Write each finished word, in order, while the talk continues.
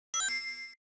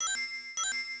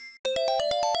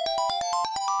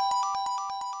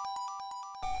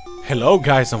Hello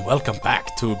guys and welcome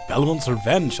back to Belmont's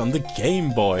Revenge on the Game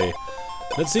Boy.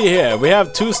 Let's see here, we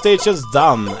have 2 stages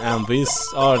done and these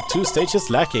are 2 stages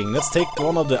lacking. Let's take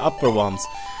one of the upper ones.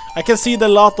 I can see the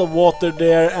lot of water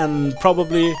there and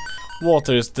probably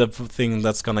water is the thing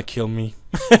that's gonna kill me.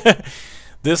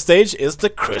 This stage is the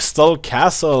Crystal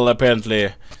Castle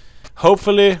apparently.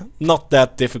 Hopefully not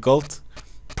that difficult.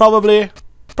 Probably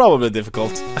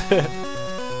difficult.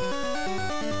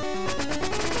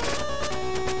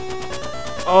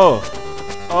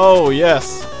 Oh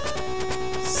yes.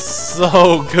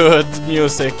 So good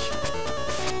music.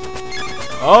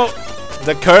 Oh,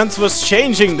 the currents was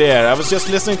changing there. I was just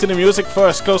listening to the music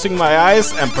first, closing my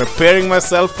eyes and preparing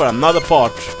myself for another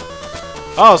part.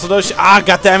 Oh, so those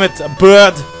god damn it, a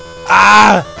bird.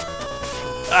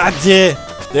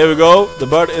 There we go. The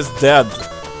bird is dead.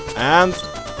 And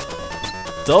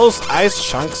those ice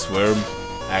chunks were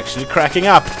actually cracking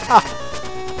up.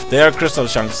 They are crystal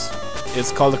chunks. It's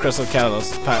called the Crystal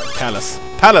Palace.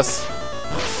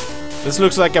 This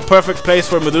looks like a perfect place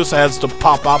for Medusa heads to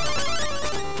pop up.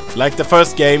 Like the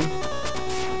first game.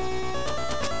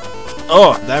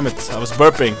 Oh, damn it. I was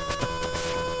burping.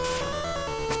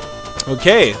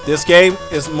 Okay, this game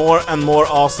is more and more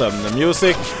awesome. The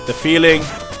music, the feeling.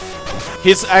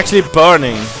 He's actually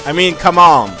burning. I mean, come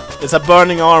on. It's a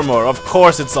burning armor. Of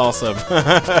course it's awesome.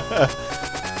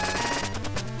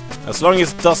 As long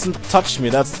as it doesn't touch me,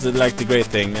 that's the great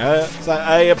thing.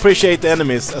 I appreciate the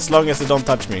enemies as long as they don't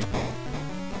touch me.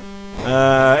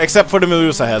 Except for the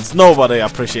Medusa heads. Nobody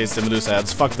appreciates the Medusa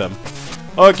heads. Fuck them.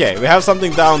 Okay, we have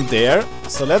something down there.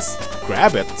 So let's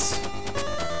grab it.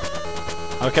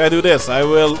 How can I do this? I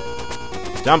will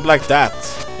jump like that.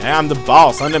 Yeah, I'm the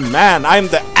boss. I'm the man. I'm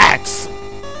the axe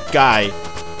guy.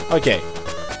 Okay.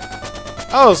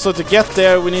 Oh, so to get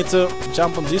there we need to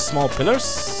jump on these small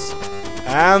pillars.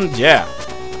 And yeah,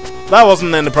 that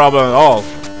wasn't any problem at all.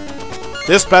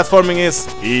 This platforming is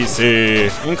easy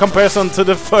in comparison to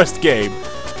the first game,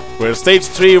 where stage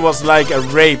 3 was like a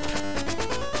rape.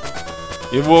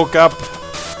 You woke up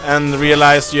and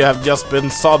realized you have just been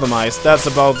sodomized. That's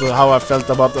about how I felt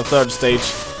about the third stage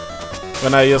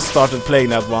when I just started playing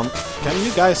that one. Can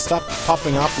you guys stop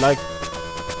popping up like...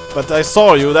 But I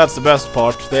saw you, that's the best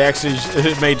part. They actually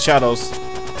made shadows.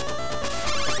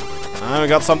 We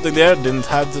got something there, didn't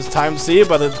have the time to see,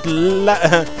 but it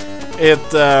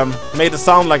made it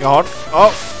sound like a heart.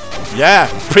 Oh, yeah,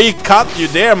 pre-cut you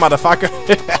there, motherfucker.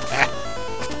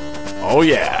 Oh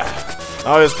yeah.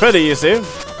 Oh, it's pretty easy.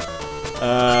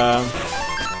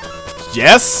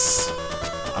 Yes,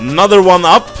 another one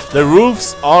up. The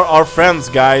roofs are our friends,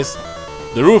 guys.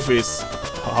 The roofies,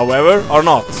 however, are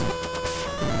not.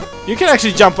 You can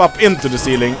actually jump up into the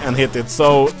ceiling and hit it,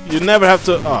 so you never have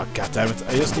to... Oh, goddammit,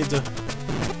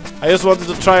 I just wanted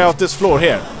to try out this floor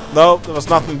here. No, there was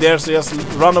nothing there, so just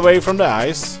run away from the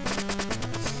ice.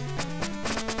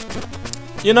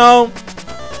 You know,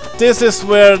 this is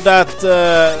where that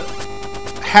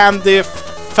handy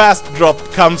fast drop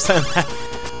comes in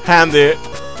handy.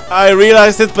 I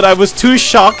realized it, but I was too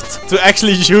shocked to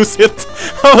actually use it.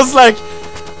 I was like...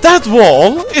 That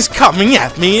wall is coming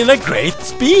at me in a great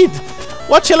speed.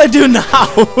 What shall I do now?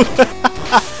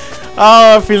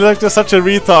 Oh, I feel like there's such a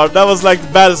retard. That was like the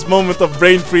baddest moment of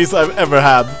brain freeze I've ever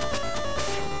had.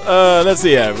 Let's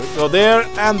see here. We go there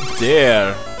and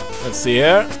there. Let's see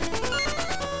here.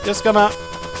 Just gonna...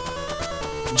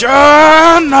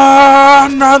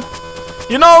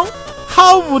 You know,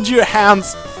 how would your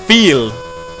hands feel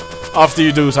after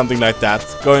you do something like that?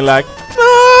 Going like...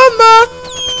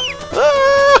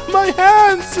 My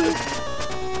hands!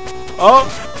 Oh,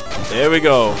 there we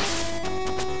go.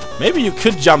 Maybe you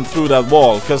could jump through that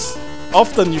wall, because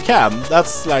often you can.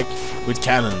 That's like, with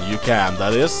cannon you can,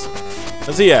 that is.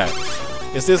 Let's see here.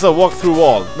 Is this a walk-through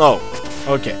wall? No.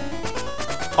 Okay.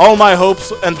 All my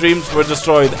hopes and dreams were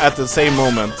destroyed at the same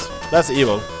moment. That's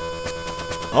evil.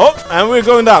 Oh, and we're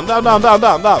going down.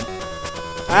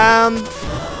 And...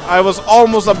 I was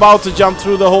almost about to jump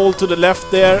through the hole to the left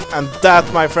there, and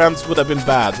that, my friends, would have been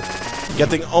bad.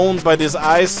 Getting owned by this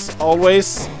ice,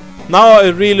 always. Now I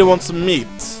really want some meat.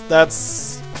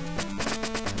 That's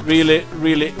really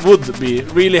would be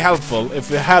really helpful if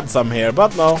we had some here,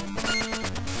 but no.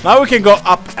 Now we can go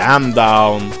up and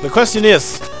down. The question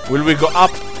is, will we go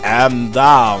up and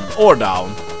down, or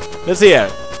down? Let's see here.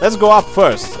 Let's go up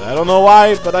first. I don't know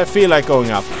why, but I feel like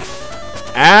going up.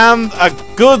 And a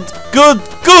good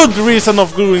reason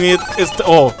of doing it is to...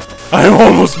 Oh, I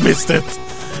almost missed it.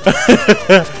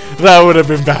 That would have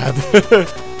been bad.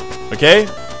 Okay.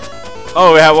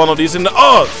 Oh, we have one of these in the...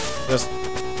 Oh! Just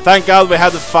thank God we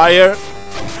had the fire.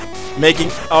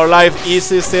 Making our life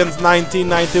easy since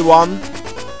 1991.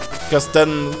 Because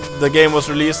then the game was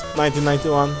released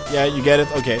 1991. Yeah, you get it?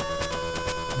 Okay.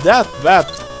 That bat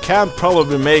can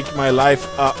probably make my life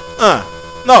no!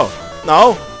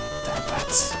 No! Damn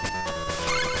bats.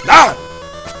 Ah!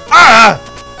 Ah!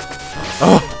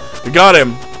 Oh, we got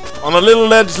him. On a little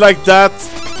ledge like that,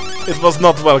 it was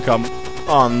not welcome.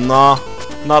 Oh no.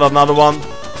 Not another one.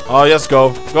 Oh, just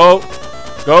go. Go.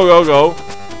 Go, go, go.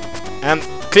 And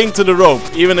cling to the rope.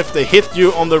 Even if they hit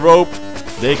you on the rope,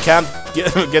 they can't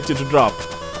get you to drop.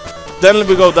 Then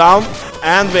we go down,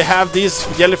 and we have these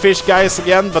jellyfish guys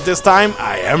again, but this time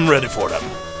I am ready for them.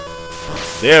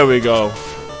 There we go.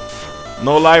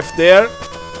 No life there.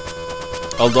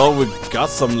 Although we got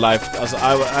some life. Also,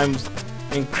 I'm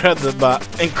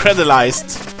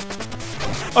incredulized.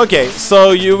 Okay,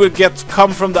 so you will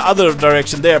come from the other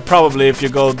direction there, probably, if you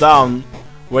go down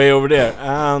way over there.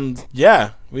 And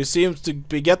yeah, we seem to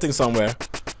be getting somewhere.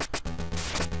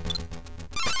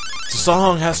 The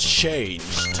song has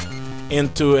changed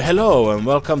into hello and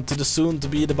welcome to the soon to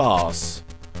be the boss.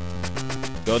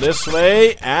 Go this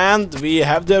way, and we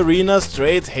have the arena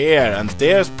straight here, and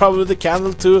there's probably the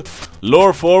candle to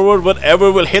lure forward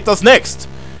whatever will hit us next.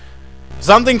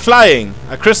 Something flying,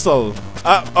 a crystal.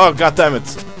 Oh, god damn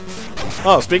it.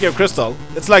 Oh, speaking of crystal,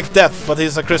 it's like death, but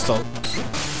he's a crystal.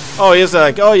 Oh, he's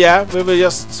like, oh yeah, we will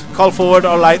just call forward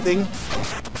our lightning.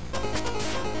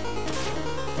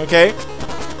 Okay.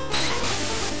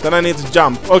 Then I need to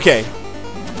jump. Okay.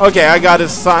 Okay, I got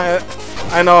it.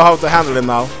 I know how to handle it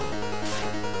now.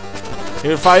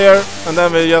 He'll fire, and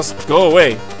then we just go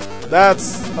away.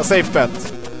 That's a safe bet.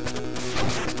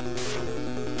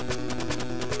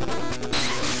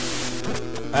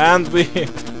 And we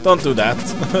don't do that.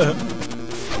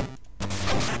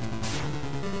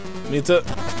 Need to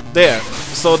there,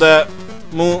 so the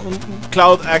moon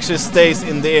cloud actually stays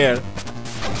in the air.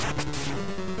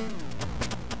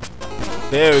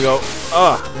 There we go.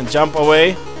 Ah, and jump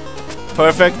away.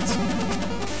 Perfect.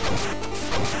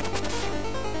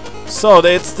 So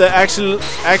it's the actual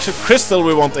crystal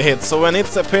we want to hit. So when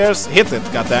it appears, hit it.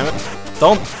 Goddammit!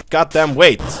 Don't goddamn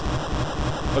wait.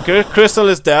 Okay, crystal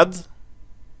is dead.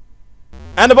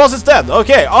 And the boss is dead.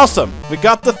 Okay, awesome. We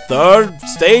got the third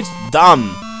stage done.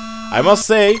 I must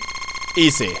say,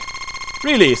 easy.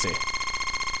 Really easy.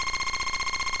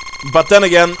 But then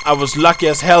again, I was lucky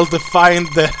as hell to find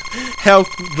the health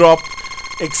drop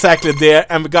exactly there.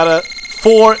 And we got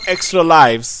 4 extra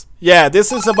lives. Yeah,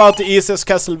 this is about the easiest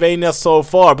Castlevania so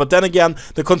far. But then again,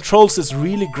 the controls is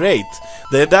really great.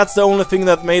 That's the only thing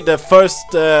that made the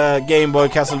first Game Boy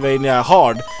Castlevania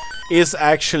hard. Is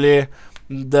actually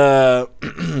the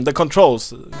the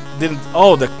controls.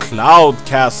 Oh, the cloud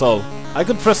castle. I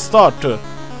could press start too.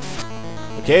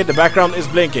 Okay, the background is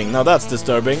blinking. Now that's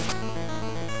disturbing.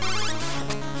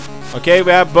 Okay,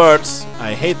 we have birds.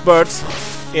 I hate birds.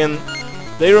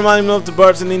 They remind me of the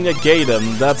birds in Ninja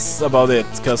Gaiden. That's about it,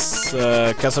 because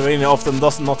Castlevania often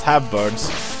does not have birds.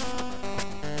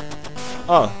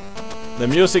 Oh, the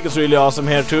music is really awesome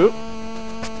here too.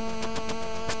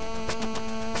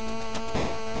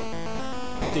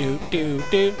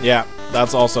 Yeah,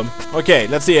 that's awesome. Okay,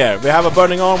 let's see here. We have a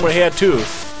burning armor here too.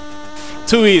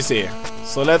 Too easy.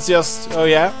 So let's just... Oh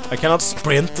yeah, I cannot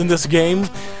sprint in this game.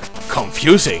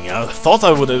 Confusing. I thought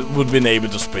I would been able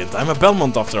to sprint. I'm a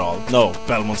Belmont after all. No,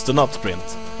 Belmonts do not sprint.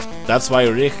 That's why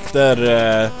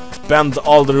Richter bent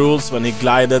all the rules when he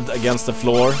glided against the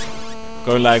floor.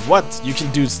 Going like, what? You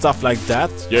can do stuff like that?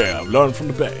 Yeah, I've learned from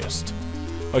the best.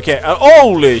 Okay,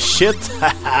 holy shit!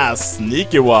 Haha,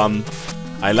 sneaky one.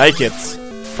 I like it.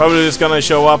 Probably just gonna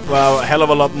show up a hell of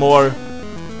a lot more.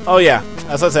 Oh yeah,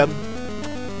 as I said.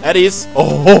 At ease.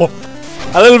 Oh,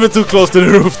 a little bit too close to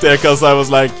the roof there, because I was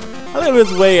like a little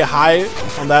bit way high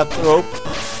on that rope.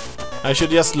 I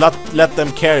should just let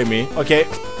them carry me. Okay,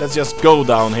 let's just go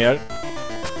down here.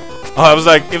 Oh, I was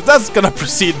like, if that's gonna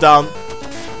proceed down.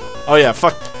 Oh yeah,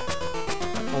 fuck.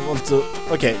 I want to...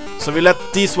 Okay, so we let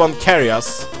these one carry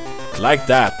us. Like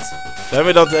that. Then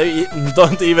we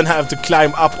don't even have to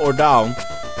climb up or down.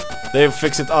 They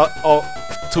fix it all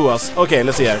to us. Okay,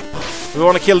 let's see here. We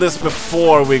want to kill this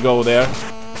before we go there.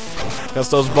 Because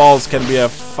those balls can be a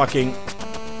fucking...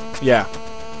 Yeah.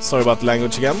 Sorry about the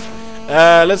language again.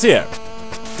 Let's see here.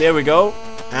 There we go.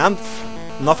 And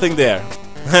nothing there.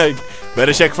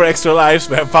 Better check for extra lives.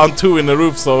 We have found 2 in the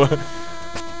roof, so...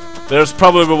 There's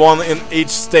probably 1 in each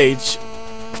stage.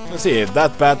 Let's see,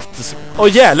 that bad. Oh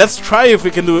yeah, let's try if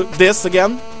we can do this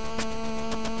again.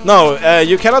 No,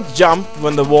 you cannot jump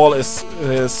when the wall is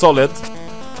solid.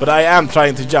 But I am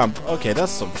trying to jump. Okay,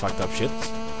 that's some fucked up shit.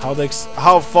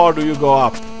 How far do you go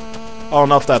up? Oh,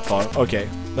 not that far. Okay,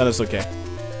 then it's okay.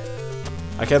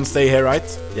 I can stay here,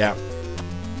 right? Yeah.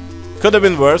 Could have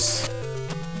been worse.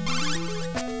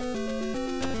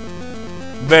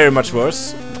 Very much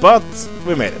worse. But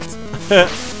we made it.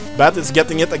 Bat is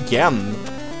getting it again.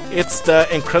 It's the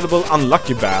incredible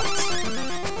unlucky bat.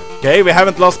 Okay, we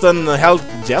haven't lost an health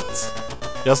yet.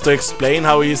 Just to explain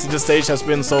how easy the stage has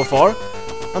been so far.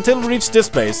 Until we reach this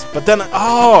place. But then,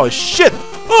 oh shit!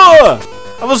 Oh!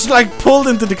 I was like pulled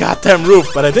into the goddamn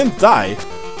roof, but I didn't die.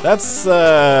 That's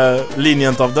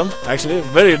lenient of them, actually.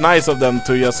 Very nice of them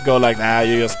to just go like, ah,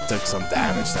 you just took some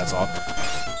damage, that's all.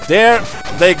 There,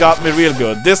 they got me real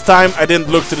good. This time, I didn't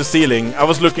look to the ceiling. I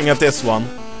was looking at this one.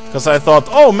 Because I thought,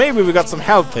 oh, maybe we got some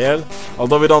health here.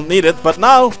 Although we don't need it, but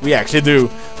now we actually do.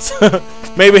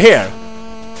 Maybe here.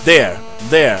 There.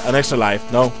 There. An extra life.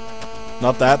 No.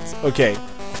 Not that. Okay.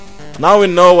 Now we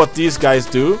know what these guys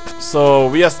do. So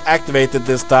we just activate it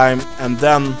this time. And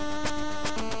then...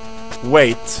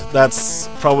 wait. That's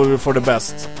probably for the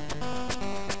best.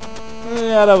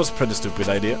 Yeah, that was a pretty stupid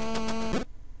idea.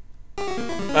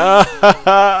 No!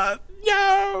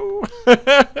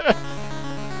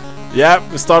 Yeah,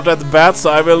 we start at the bat, so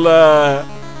I will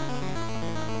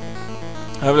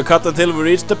cut until we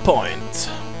reach the point.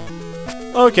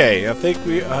 Okay, I think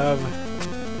we have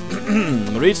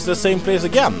reached the same place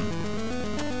again.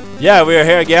 Yeah, we are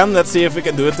here again. Let's see if we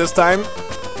can do it this time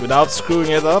without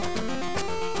screwing it up.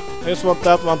 I just want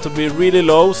that one to be really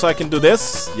low so I can do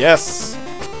this. Yes!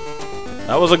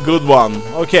 That was a good one.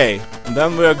 Okay, and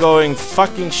then we are going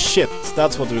fucking shit.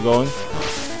 That's what we're going.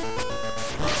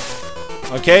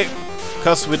 Okay,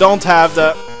 because we don't have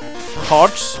the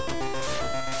hearts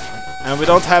and we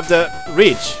don't have the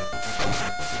reach.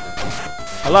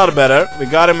 A lot better. We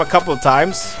got him a couple of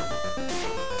times.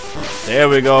 There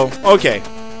we go. Okay.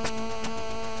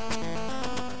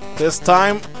 This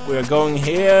time we are going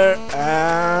here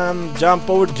and jump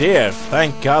over there.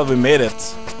 Thank God we made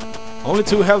it. Only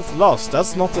 2 health lost.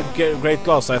 That's not a great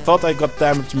loss. I thought I got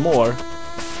damaged more.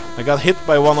 I got hit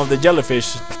by one of the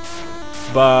jellyfish.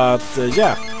 But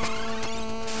yeah.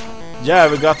 Yeah,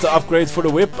 we got the upgrade for the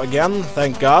whip again.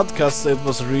 Thank God. Because it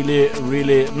was really,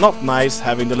 really not nice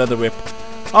having the leather whip.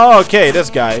 Oh, okay, this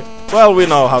guy. Well, we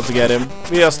know how to get him.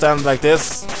 We just stand like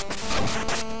this.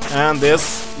 And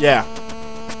this. Yeah.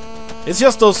 It's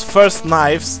just those first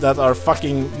knives that are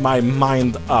fucking my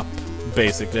mind up,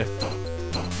 basically.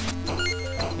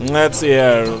 Let's see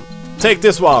here. Take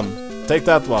this one. Take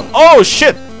that one. Oh,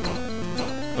 shit!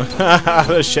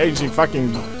 They're changing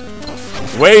fucking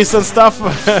ways and stuff.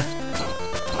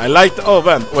 I like the... oh,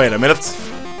 man. Wait a minute.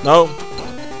 No.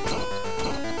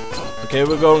 Okay,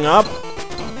 we're going up.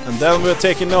 And then we're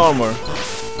taking the armor.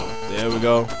 There we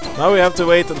go. Now we have to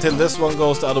wait until this one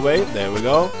goes the other way. There we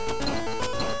go.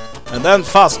 And then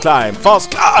fast climb.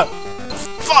 Fast climb!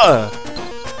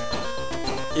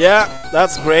 Yeah,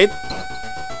 that's great.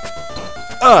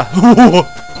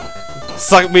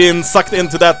 Being sucked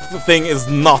into that thing is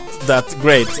not that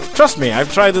great. Trust me,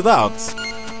 I've tried it out.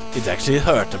 It actually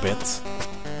hurt a bit.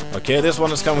 Okay, this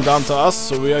one is coming down to us,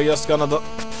 so we are just gonna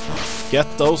get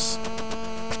those.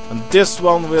 And this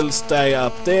one will stay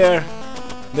up there.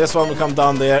 This one will come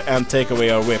down there and take away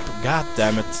our whip. God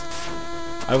damn it.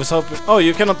 I was hoping... oh,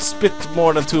 you cannot spit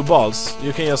more than 2 balls.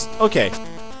 You can just... okay.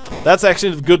 That's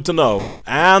actually good to know.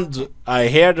 And I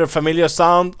hear the familiar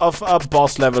sound of a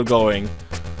boss level going.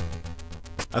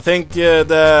 I think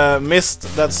the mist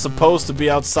that's supposed to be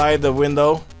outside the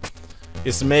window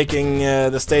is making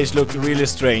the stage look really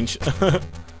strange.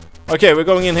 Okay, we're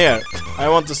going in here. I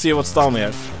want to see what's down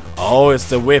here. Oh, it's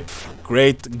the whip.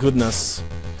 Great goodness.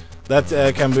 That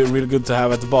can be really good to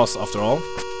have at the boss after all.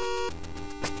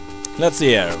 Let's see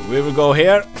here. We will go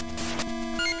here.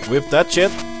 Whip that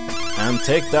shit. And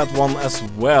take that one as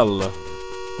well.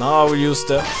 Now I will use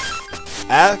the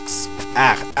axe.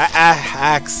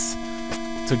 Axe.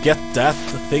 To get that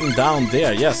thing down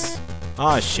there. Yes.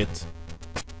 Ah, shit.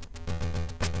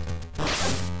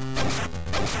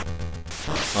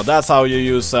 Now that's how you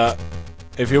use...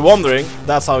 if you're wondering,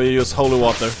 that's how you use holy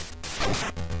water.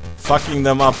 Fucking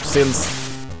them up since...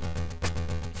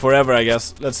 forever, I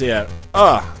guess. Let's see here.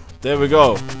 Ah, there we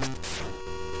go.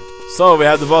 So, we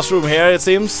have the boss room here, it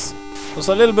seems. It's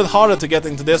a little bit harder to get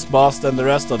into this boss than the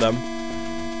rest of them.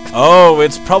 Oh,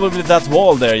 it's probably that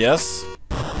wall there, yes?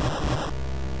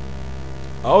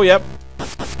 Oh, yep.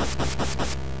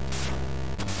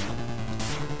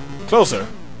 Closer.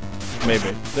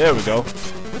 Maybe. There we go.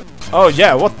 Oh,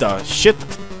 yeah, what the shit?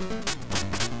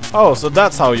 Oh, so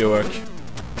that's how you work.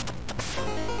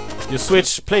 You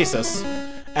switch places.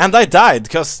 And I died,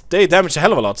 because they damaged a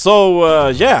hell of a lot. So,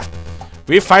 yeah.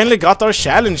 We finally got our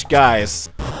challenge, guys.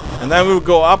 And then we'll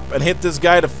go up and hit this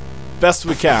guy the best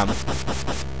we can.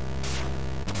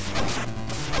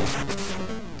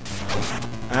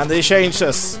 And he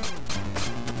changes.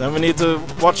 Then we need to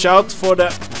watch out for the...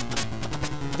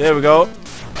 There we go.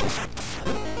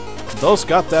 Those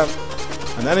got them.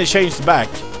 And then he changed back.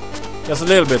 Just a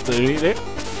little bit, really.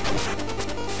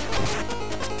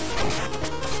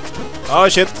 Oh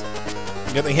shit.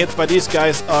 Getting hit by these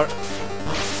guys are...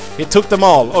 He took them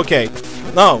all. Okay.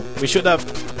 No, we should have...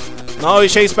 No, he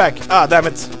chased back. Ah, damn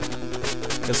it.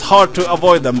 It's hard to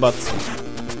avoid them, but...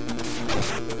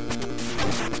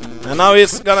 And now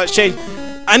he's gonna change.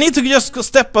 I need to just go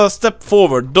step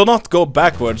forward. Do not go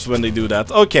backwards when they do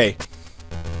that. Okay.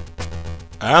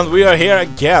 And we are here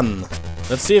again.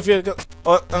 Let's see if you can...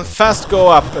 and fast go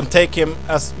up and take him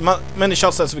as many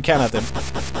shots as we can at him.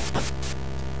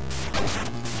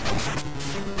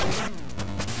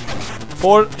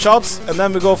 Four shots, and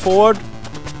then we go forward.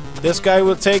 This guy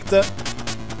will take the...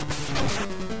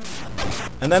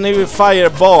 And then he will fire a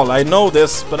ball. I know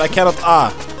this, but I cannot...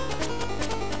 Ah.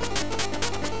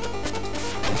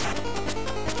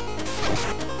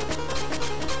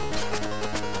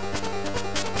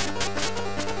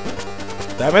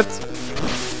 Damn it.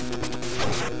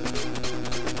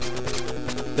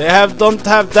 They don't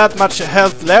have that much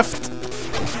health left.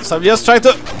 So I'm just trying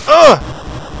to...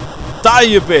 Die,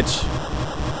 you bitch!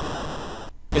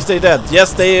 Is they dead?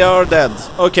 Yes, they are dead.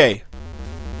 Okay.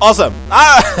 Awesome.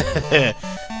 Ah!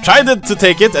 Tried to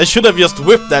take it. I should have just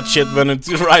whipped that shit when it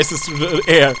rises through the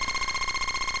air.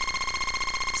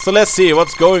 So let's see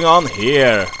what's going on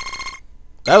here.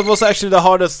 That was actually the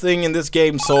hardest thing in this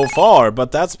game so far,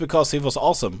 but that's because he was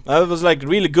awesome. That was like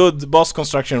really good boss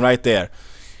construction right there.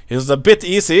 It was a bit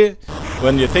easy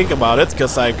when you think about it,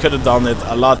 because I could have done it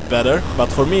a lot better. But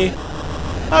for me...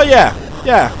 Oh yeah,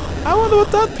 yeah. I wonder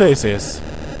what that place is.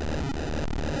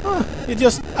 Huh, it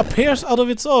just appears out of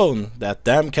its own. That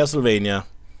damn Castlevania.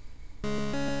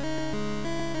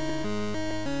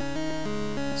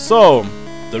 So,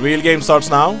 the real game starts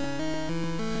now.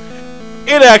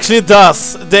 It actually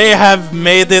does. They have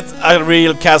made it a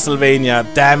real Castlevania.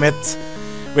 Damn it.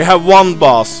 We have one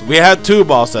boss. We had two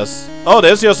bosses. Oh,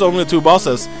 there's just only two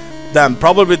bosses. Then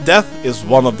probably death is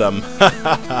one of them.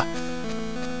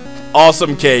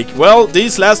 Awesome cake. Well,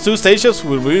 these last two stages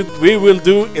we will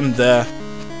do in the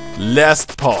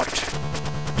last part.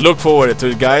 Look forward to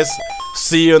it, guys.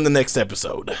 See you in the next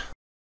episode.